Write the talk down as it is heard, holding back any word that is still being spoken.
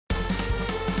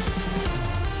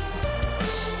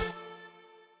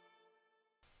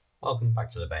Welcome back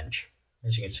to the bench.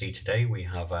 As you can see today we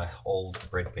have a old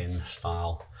Breadbin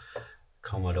style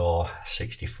Commodore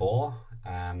 64.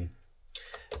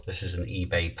 This is an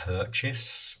eBay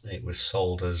purchase. It was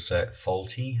sold as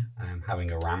faulty,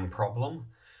 having a RAM problem,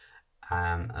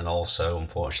 and also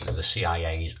unfortunately the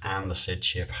CIAs and the SID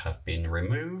chip have been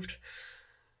removed,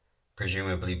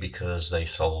 presumably because they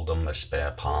sold them as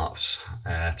spare parts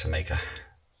to make a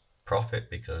profit,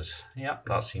 because yeah,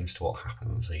 that seems to what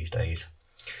happens these days.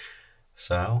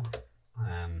 So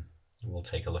we'll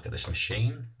take a look at this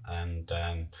machine, and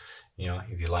you know,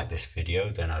 if you like this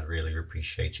video, then I'd really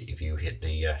appreciate it if you hit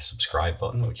the subscribe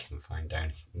button, which you can find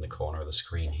down in the corner of the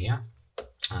screen here,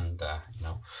 and you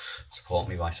know, support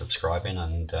me by subscribing,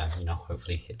 and you know,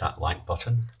 hopefully hit that like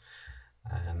button.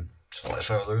 So without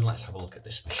further ado, let's have a look at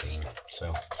this machine.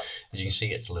 So as you can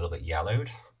see, it's a little bit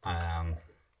yellowed.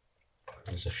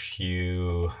 There's a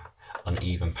few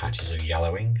uneven patches of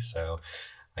yellowing, so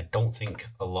I don't think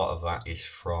a lot of that is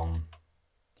from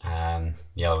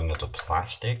yellowing of the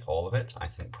plastic, all of it. I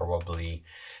think probably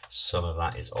some of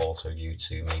that is also due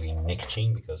to maybe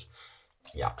nicotine, because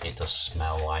yeah, it does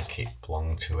smell like it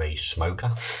belonged to a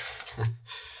smoker.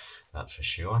 That's for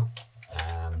sure.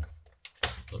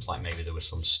 Looks like maybe there was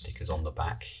some stickers on the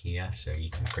back here, so you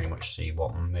can pretty much see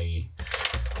what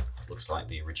looks like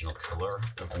the original color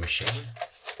of the machine.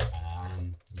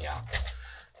 Yeah,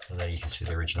 so there you can see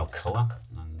the original color,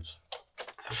 and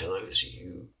for those of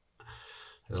you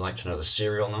who would like to know the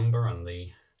serial number and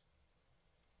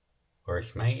where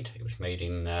it's made, it was made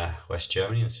in West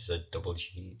Germany. This is a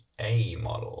WGA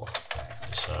model.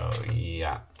 So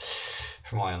yeah,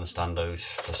 from what I understand,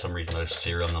 for some reason those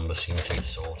serial numbers seem to be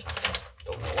sorted.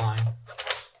 Don't know why.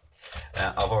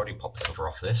 I've already popped the cover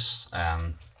off this.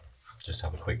 Just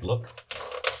have a quick look.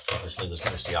 Obviously there's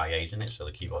no CIAs in it, so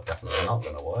the keyboard definitely not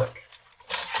going to work.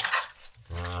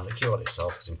 The keyboard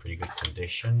itself is in pretty good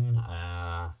condition.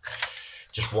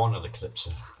 Just one of the clips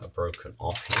are broken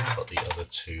off here, but the other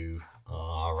two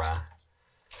are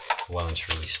well and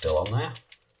truly still on there.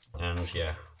 And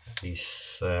yeah,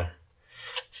 these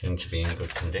seem to be in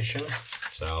good condition.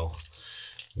 So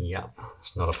yeah,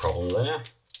 it's not a problem there.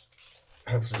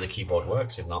 Hopefully the keyboard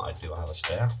works. If not, I do have a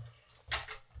spare.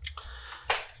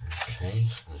 Okay,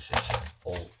 this is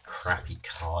old crappy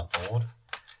cardboard.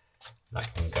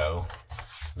 That can go.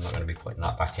 I'm not going to be putting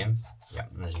that back in. Yeah,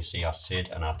 and as you see, our SID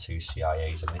and our two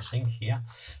CIAs are missing here.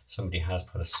 Somebody has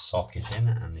put a socket in,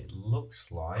 and it looks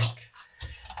like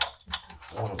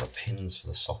one of the pins for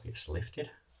the socket's lifted.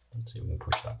 Let's see if we can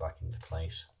push that back into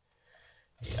place.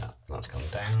 Yeah, that's gone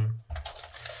down.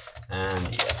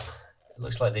 And yeah, it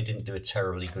looks like they didn't do a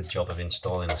terribly good job of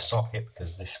installing the socket,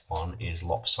 because this one is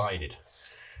lopsided.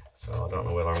 So I don't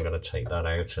know whether I'm going to take that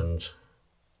out and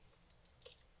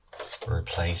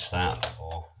replace that,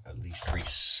 or at least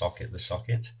re-socket the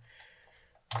socket.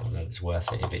 I don't know if it's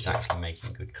worth it if it's actually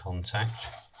making good contact.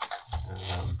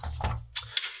 So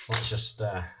let's just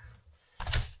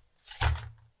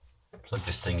plug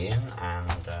this thing in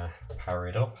and power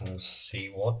it up and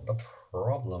see what the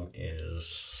problem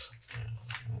is.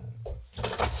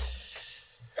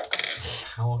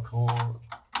 Power cord.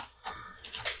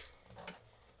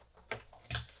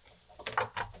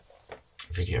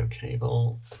 Video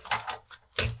cable.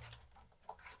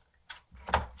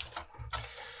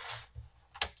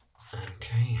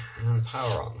 Okay, and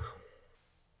power on.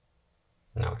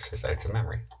 No, it's just out of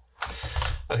memory.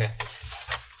 Okay.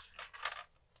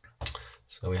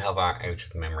 So we have our out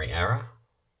of memory error.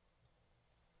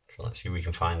 So let's see if we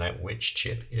can find out which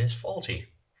chip is faulty.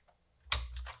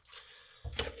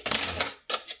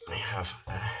 I have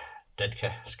a dead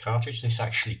case cartridge. This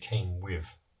actually came with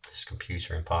this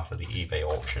computer in part of the eBay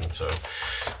auction, so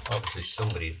obviously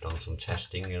somebody had done some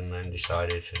testing and then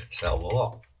decided to sell the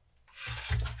lot.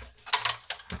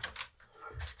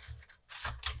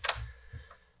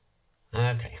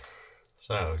 Okay,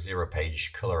 so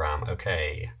 0-page color RAM.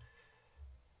 Okay,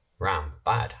 RAM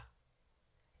bad,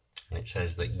 and it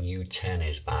says that U10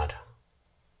 is bad.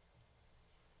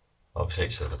 Obviously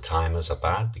it says the timers are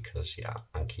bad because yeah,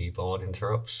 and keyboard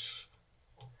interrupts.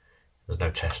 There's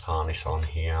no test harness on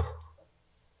here.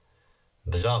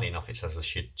 Bizarrely enough, it says the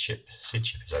SID chip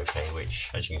is okay, which,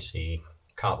 as you can see,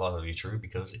 can't possibly be true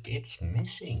because it's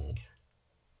missing.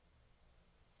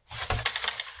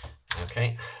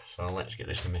 Okay, so let's get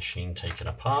this machine taken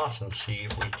apart and see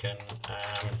if we can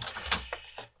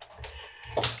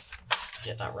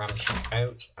get that RAM chip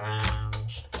out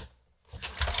and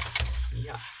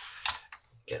yeah,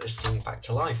 get this thing back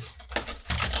to life.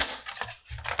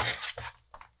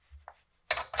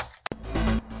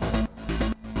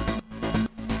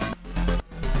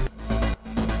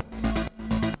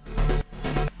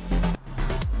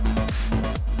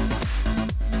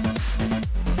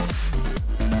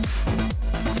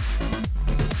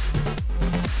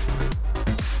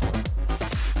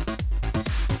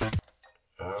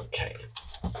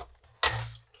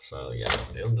 So yeah,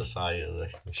 the underside of the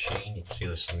machine, you can see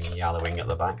there's some yellowing at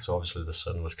the back, so obviously the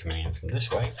sun was coming in from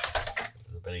this way.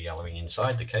 There's a bit of yellowing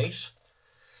inside the case.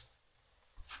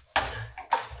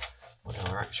 But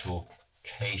our actual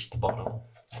case, the bottom,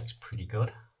 looks pretty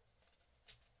good.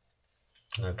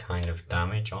 No kind of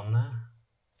damage on there.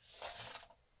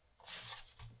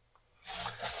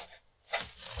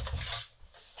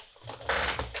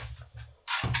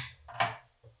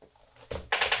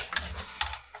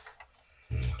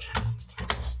 Okay, let's take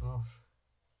this off.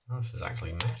 Oh, this is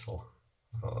actually metal.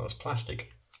 I thought that was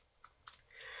plastic.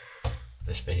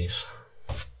 This piece.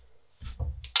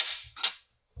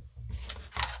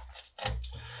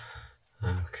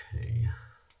 Okay.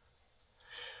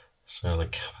 So the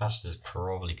capacitors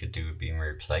probably could do with being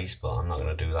replaced, but I'm not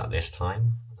going to do that this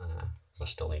time. I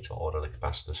still need to order the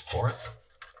capacitors for it.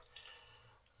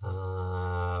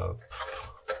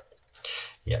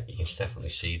 Yeah, you can definitely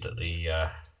see that the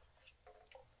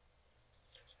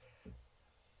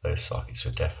those sockets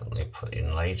were definitely put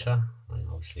in later, and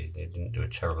obviously they didn't do a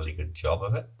terribly good job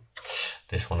of it.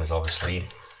 This one is obviously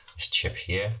this chip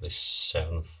here, this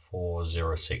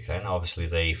 7406N. Obviously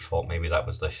they thought maybe that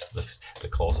was the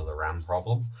cause of the RAM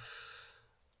problem.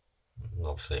 And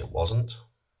obviously it wasn't.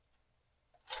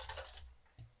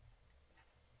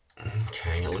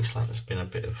 Okay, it looks like there's been a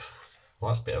bit of,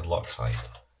 well, that's a bit of Loctite.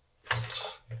 But,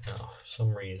 for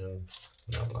some reason,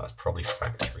 no, that's probably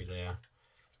factory there.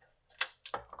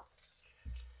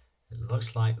 It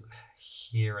looks like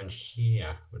here and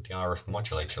here with the RF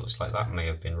modulator, it looks like that may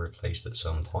have been replaced at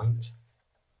some point.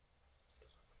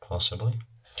 Possibly.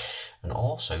 And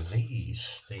also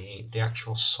these, the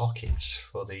actual sockets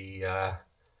for the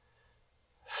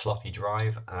floppy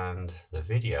drive and the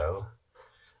video.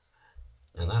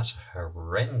 And that's a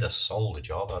horrendous solder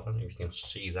job. I don't know if you can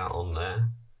see that on there.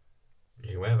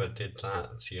 Whoever did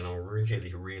that, you know,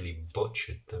 really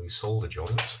butchered those solder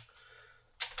joints.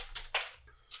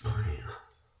 Right.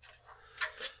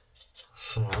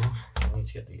 So I need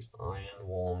to get these iron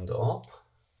warmed up.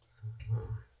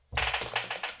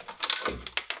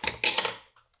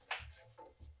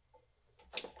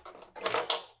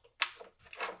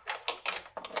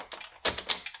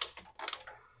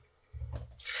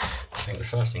 I think the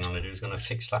first thing I'm going to do is going to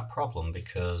fix that problem,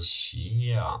 because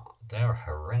yeah, they're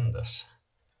horrendous.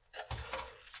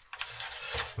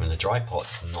 I mean, the dry port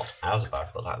is not as bad,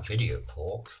 but that video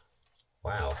port,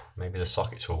 wow, maybe the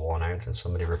sockets were worn out and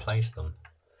somebody replaced them.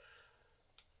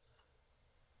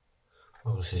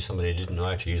 Obviously somebody didn't know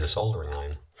how to use a soldering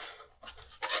iron.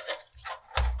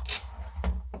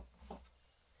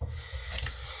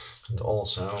 And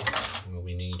also we'll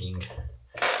be needing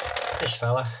this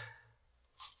fella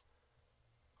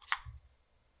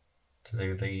to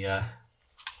do the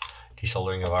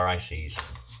desoldering of our ICs.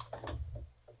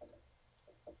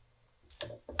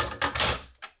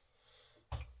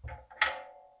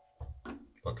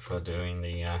 But for doing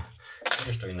the,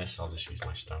 just doing this, I'll just use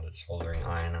my standard soldering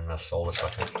iron and the solder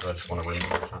socket. I just want to remove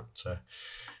that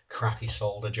crappy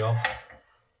solder job.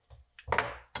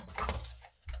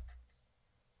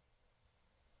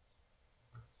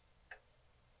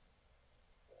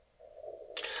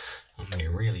 And we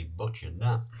really butchered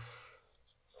that.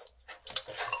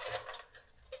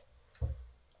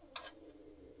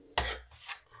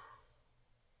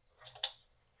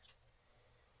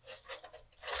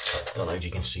 Don't know if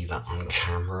you can see that on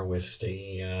camera with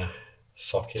the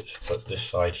socket, but this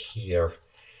side here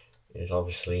is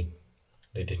obviously,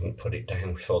 they didn't put it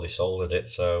down before they soldered it,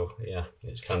 so yeah,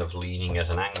 it's kind of leaning at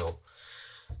an angle.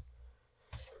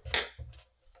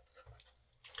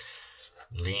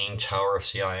 Leaning Tower of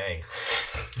CIA.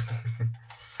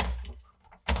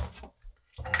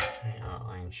 Okay,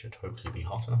 our iron should hopefully be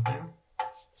hot enough now.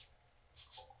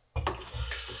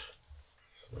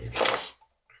 So we just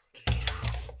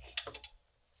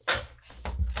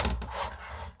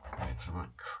get some of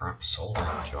that crap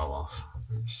soldering job off.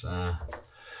 Let's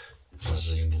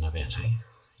zoom in a bit, eh?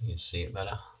 You can see it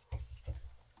better.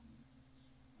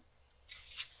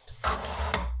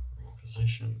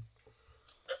 Position.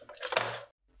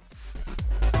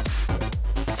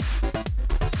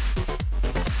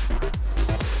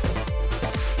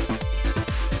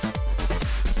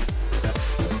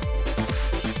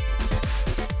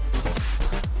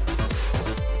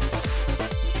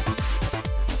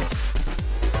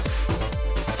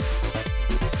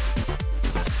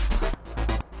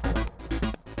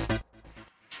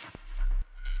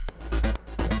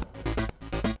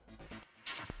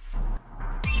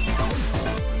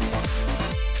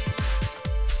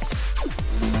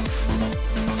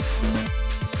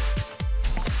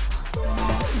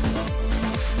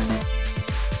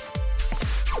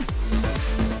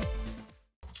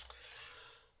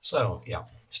 So yeah,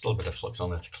 still a bit of flux on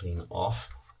there to clean it off.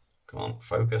 Come on,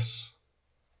 focus.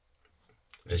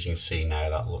 As you can see now,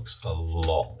 that looks a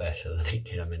lot better than it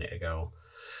did a minute ago.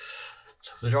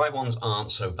 So the drive ones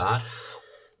aren't so bad.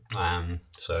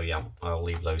 So yeah, I'll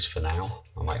leave those for now.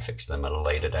 I might fix them at a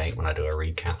later date when I do a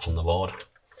recap on the board.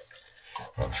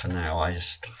 But for now, I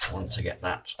just want to get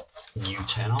that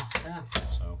U10 off there.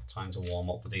 So time to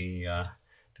warm up the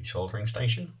desoldering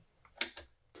station.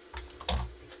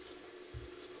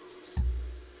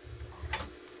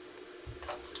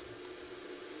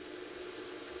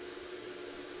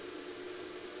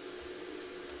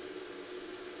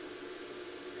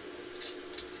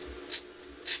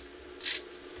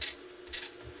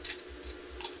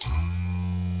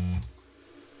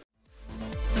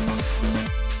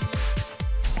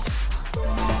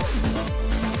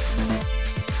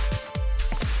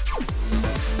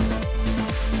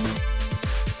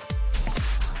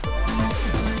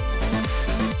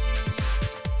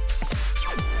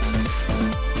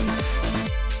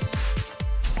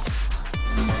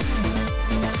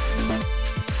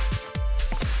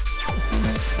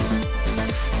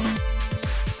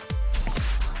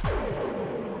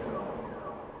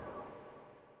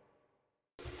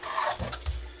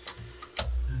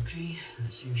 Okay,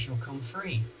 let's see if she'll come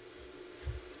free.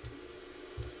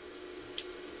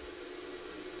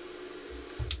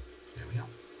 There we go.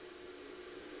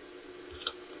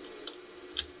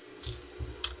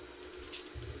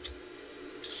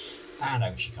 And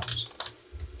out she comes.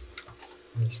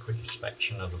 And this quick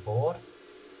inspection of the board.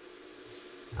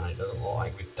 And it doesn't look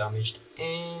like we've damaged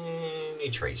any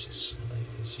traces. You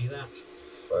can see that.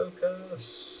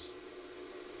 Focus.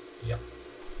 Yep.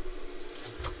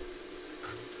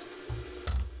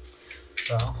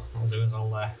 So what I'll do is I'll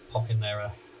pop in there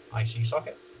a IC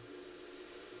socket.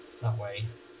 That way,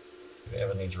 if it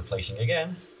ever needs replacing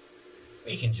again,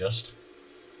 we can just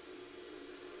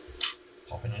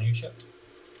pop in a new chip.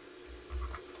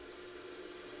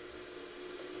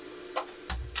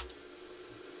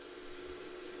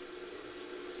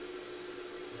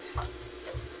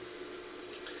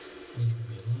 Needs to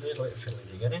be a little bit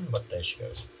fiddly to get in, but there she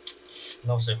goes.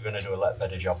 And obviously we're going to do a lot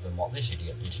better job than what this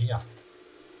idiot did here.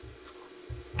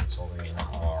 And soldering in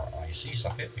our IC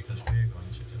socket, because we're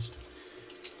going to just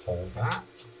hold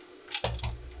that.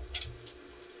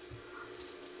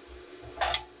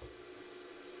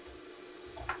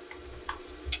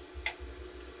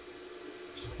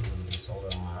 And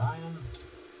desolder on our iron.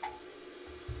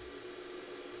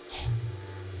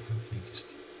 And hopefully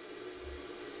just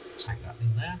tack that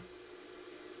in there.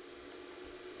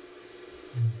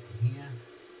 And here.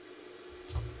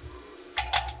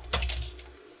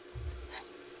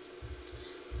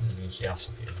 As you can see, our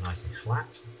socket is nice and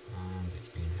flat and it's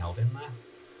being held in there.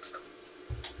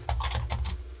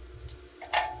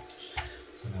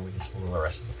 So now we can spool the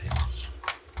rest of the pins.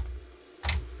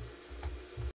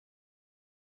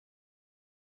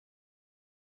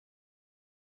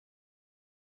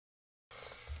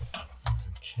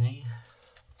 Okay.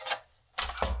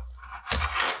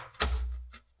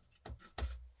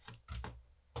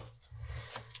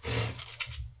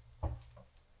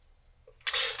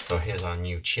 So here's our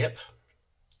new chip.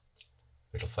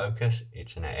 It'll focus.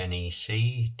 It's an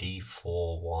NEC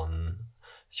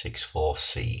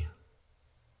D4164C.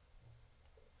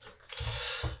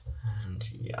 And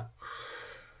yeah,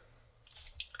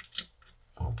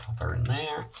 I'll pop her in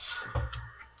there.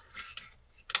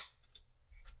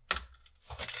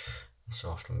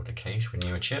 So often with the case with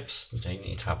newer chips, they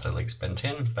need to have their legs bent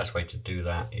in. Best way to do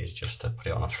that is just to put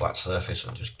it on a flat surface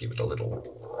and just give it a little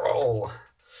roll.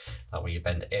 That way you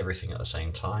bend everything at the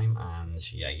same time,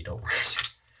 and yeah, you don't risk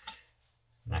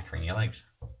knackering your legs.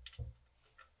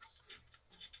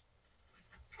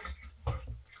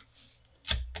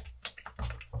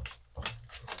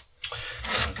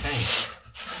 Okay,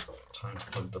 time to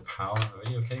plug the power and the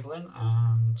video cable in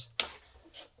and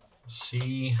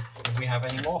see if we have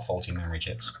any more faulty memory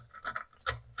chips.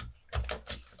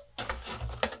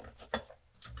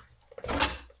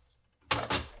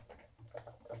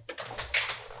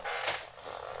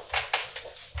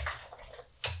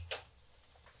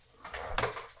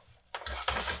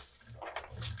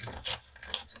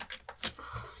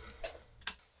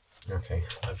 Okay,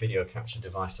 my video capture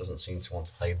device doesn't seem to want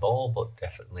to play ball, but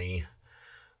definitely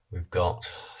we've got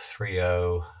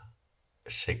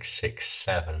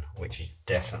 30667, which is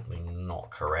definitely not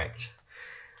correct.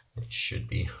 It should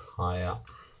be higher.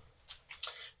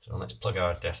 So let's plug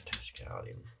our desk test card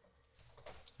in.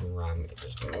 RAM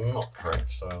is not correct,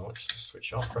 so let's just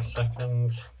switch off for a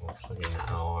second. We'll plug in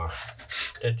our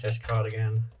dead test card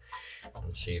again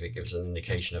and see if it gives an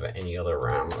indication of any other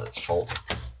RAM that's faulty.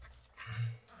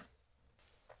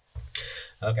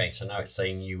 Okay, so now it's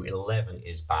saying U11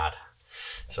 is bad.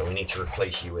 So we need to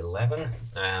replace U11.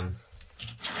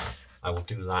 I will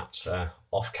do that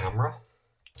off camera.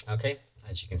 Okay,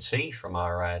 as you can see from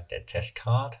our dead test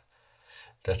card,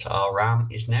 that our RAM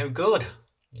is now good.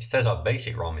 It says our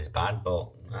basic ROM is bad, but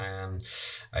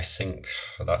I think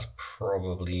that's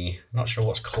probably, not sure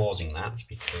what's causing that,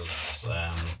 because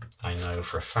I know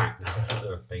for a fact that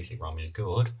the basic ROM is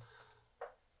good.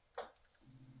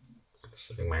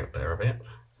 Zoom out there a bit.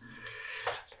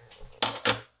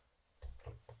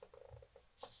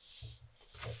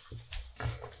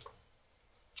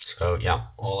 So yeah,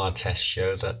 all our tests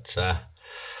show that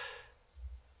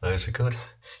those are good.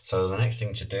 So the next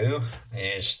thing to do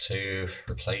is to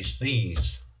replace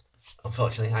these.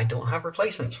 Unfortunately, I don't have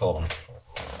replacements for them.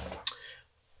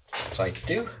 What I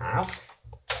do have,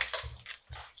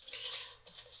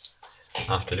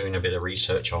 after doing a bit of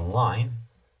research online,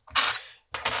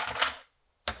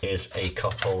 is a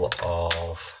couple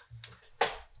of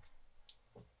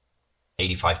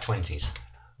 8520s,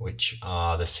 which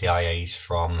are the CIAs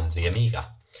from the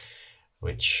Amiga,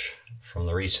 which from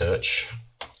the research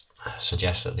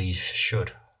suggests that these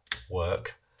should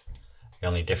work. The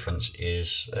only difference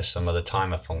is some of the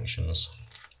timer functions.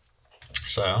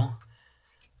 So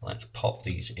let's pop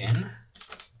these in.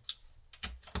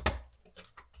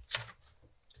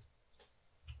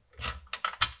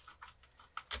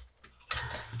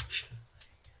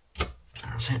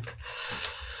 That's it.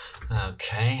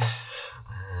 Okay,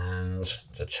 and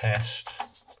to test, to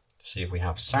see if we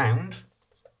have sound,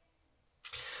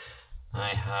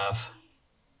 I have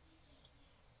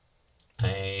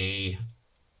a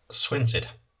Swinsid.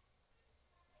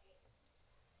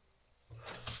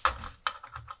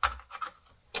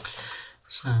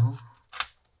 So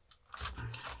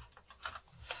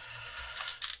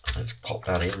let's pop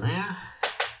that in there.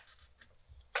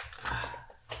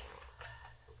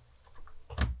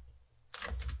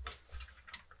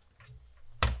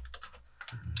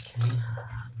 Okay,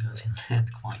 that goes in there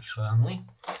quite firmly.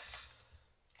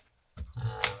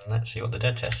 And let's see what the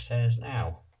dead test says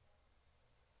now.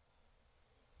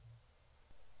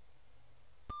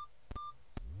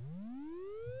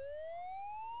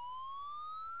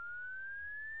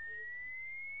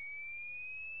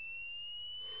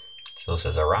 Still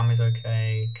says our RAM is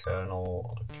okay,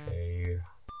 kernel okay.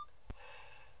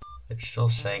 It's still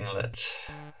saying that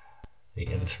the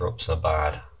interrupts are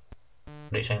bad.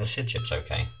 But it's saying the SID chip's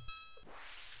okay.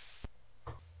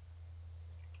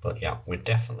 But yeah, we're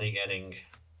definitely getting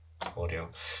audio.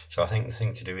 So I think the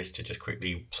thing to do is to just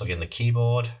quickly plug in the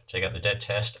keyboard, take out the dead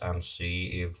test, and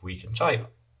see if we can type.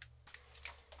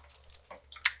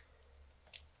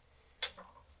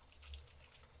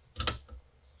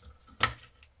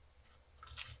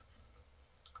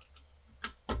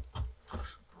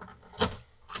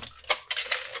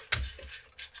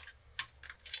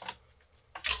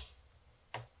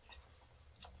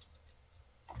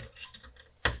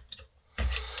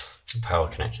 Power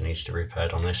connector needs to be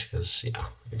repaired on this because yeah,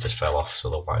 it just fell off, so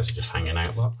the wires are just hanging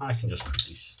out, but I can just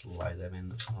quickly slide them in,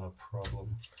 that's not a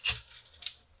problem.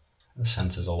 The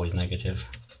center's always negative,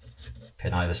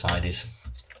 pin either side is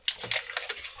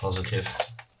positive,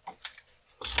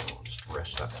 so we'll just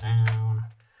rest that down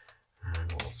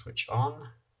and we'll switch on.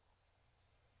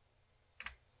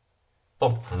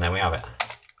 Boom, and there we have it.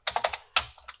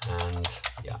 And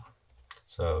yeah,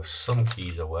 so some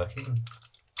keys are working.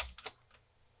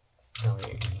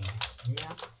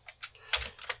 Yeah.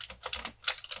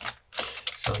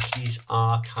 So the keys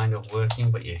are kind of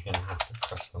working, but you're going to have to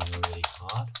press them really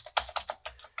hard.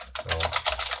 So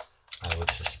I would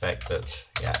suspect that,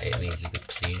 yeah, it needs a good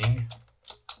cleaning.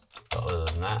 But other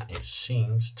than that, it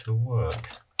seems to work.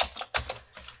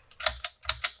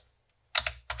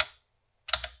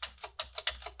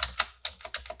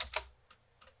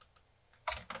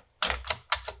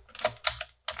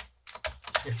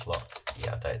 Shift lock.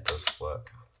 Yeah, that does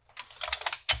work.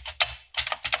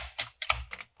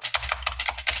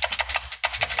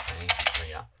 Okay, so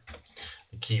yeah,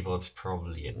 the keyboard's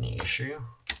probably an issue.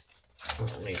 It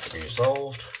will need to be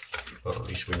resolved, but at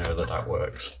least we know that that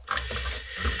works.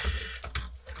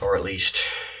 Or at least,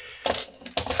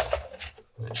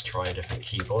 let's try a different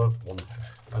keyboard,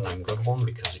 a known good one,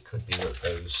 because it could be that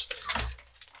those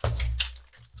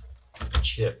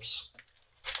chips,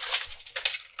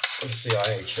 the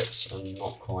CIA chips, are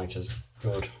not quite as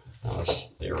good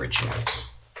as the originals.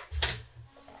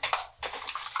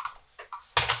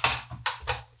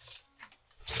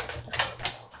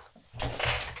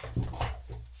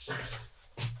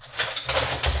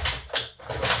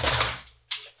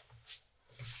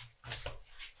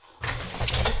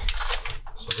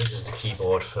 So this is the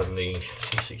keyboard from the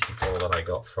C64 that I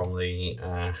got from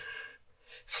the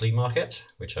flea market,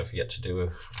 which I've yet to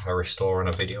do a restore and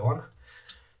a video on.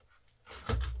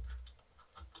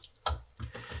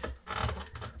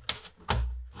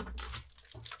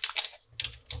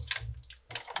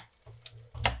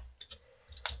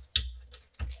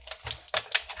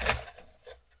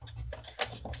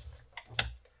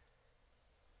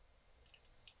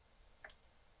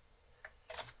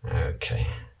 Okay.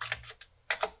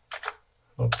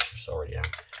 Oops, it's already out.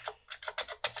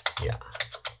 Yeah.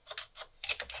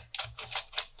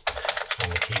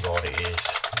 And the keyboard is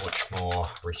much more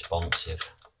responsive.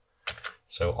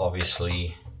 So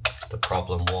obviously the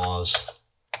problem was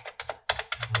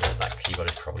that keyboard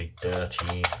is probably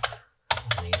dirty,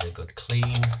 needs a good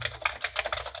clean.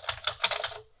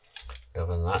 Other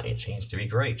than that, it seems to be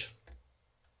great.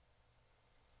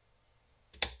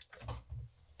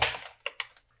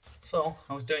 So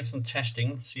I was doing some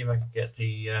testing to see if I could get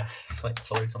the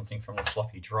to load something from the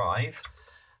floppy drive,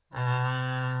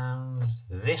 and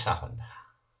this happened.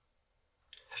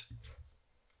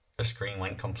 The screen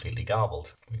went completely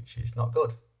garbled, which is not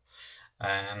good.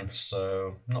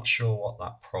 So not sure what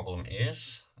that problem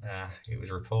is. It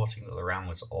was reporting that the RAM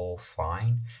was all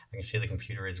fine. I can see the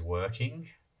computer is working.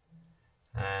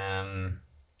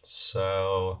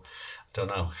 So I don't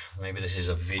know, maybe this is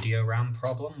a video RAM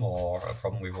problem or a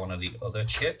problem with one of the other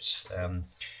chips.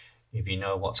 If you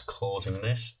know what's causing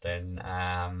this, then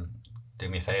do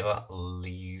me a favor,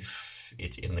 leave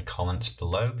it in the comments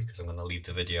below, because I'm going to leave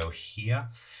the video here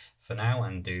for now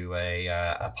and do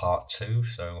a part 2.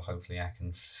 So hopefully I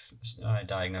can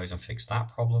diagnose and fix that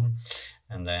problem.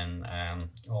 And then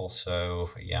also,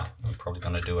 yeah, I'm probably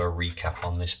going to do a recap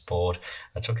on this board.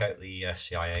 I took out the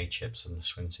CIA chips and the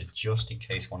Swinted just in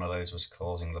case one of those was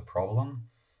causing the problem.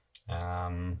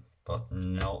 But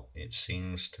no, it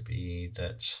seems to be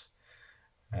that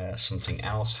something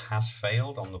else has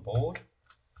failed on the board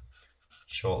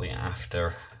shortly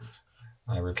after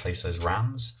I replace those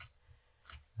RAMs.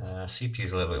 CPU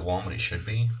is a little bit warm, but it should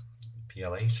be.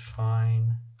 PLA is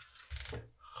fine.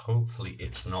 Hopefully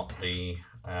it's not the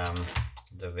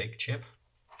VIC chip,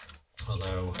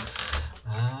 although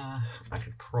I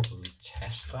could probably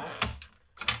test that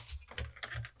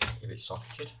if it's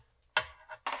socketed.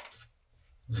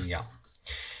 Yeah,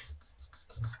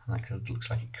 that looks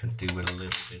like it could do with a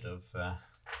little bit of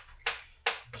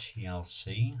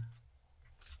TLC.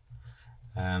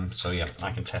 So yeah,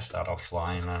 I can test that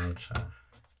offline, and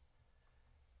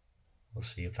we'll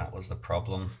see if that was the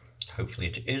problem. Hopefully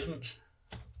it isn't.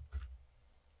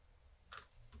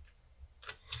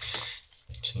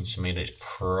 Seems to me that it's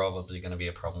probably going to be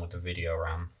a problem with the video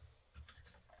RAM.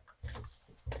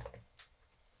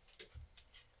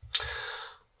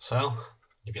 So,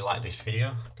 if you like this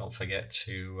video, don't forget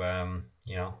to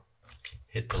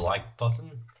hit the like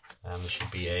button. There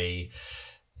should be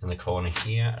in the corner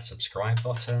here a subscribe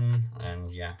button,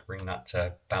 and yeah, ring that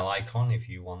bell icon if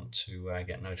you want to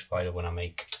get notified of when I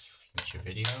make future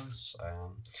videos.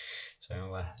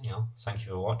 Thank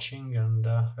you for watching, and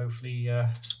hopefully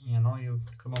you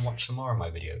come and watch some more of my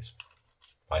videos.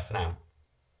 Bye for now.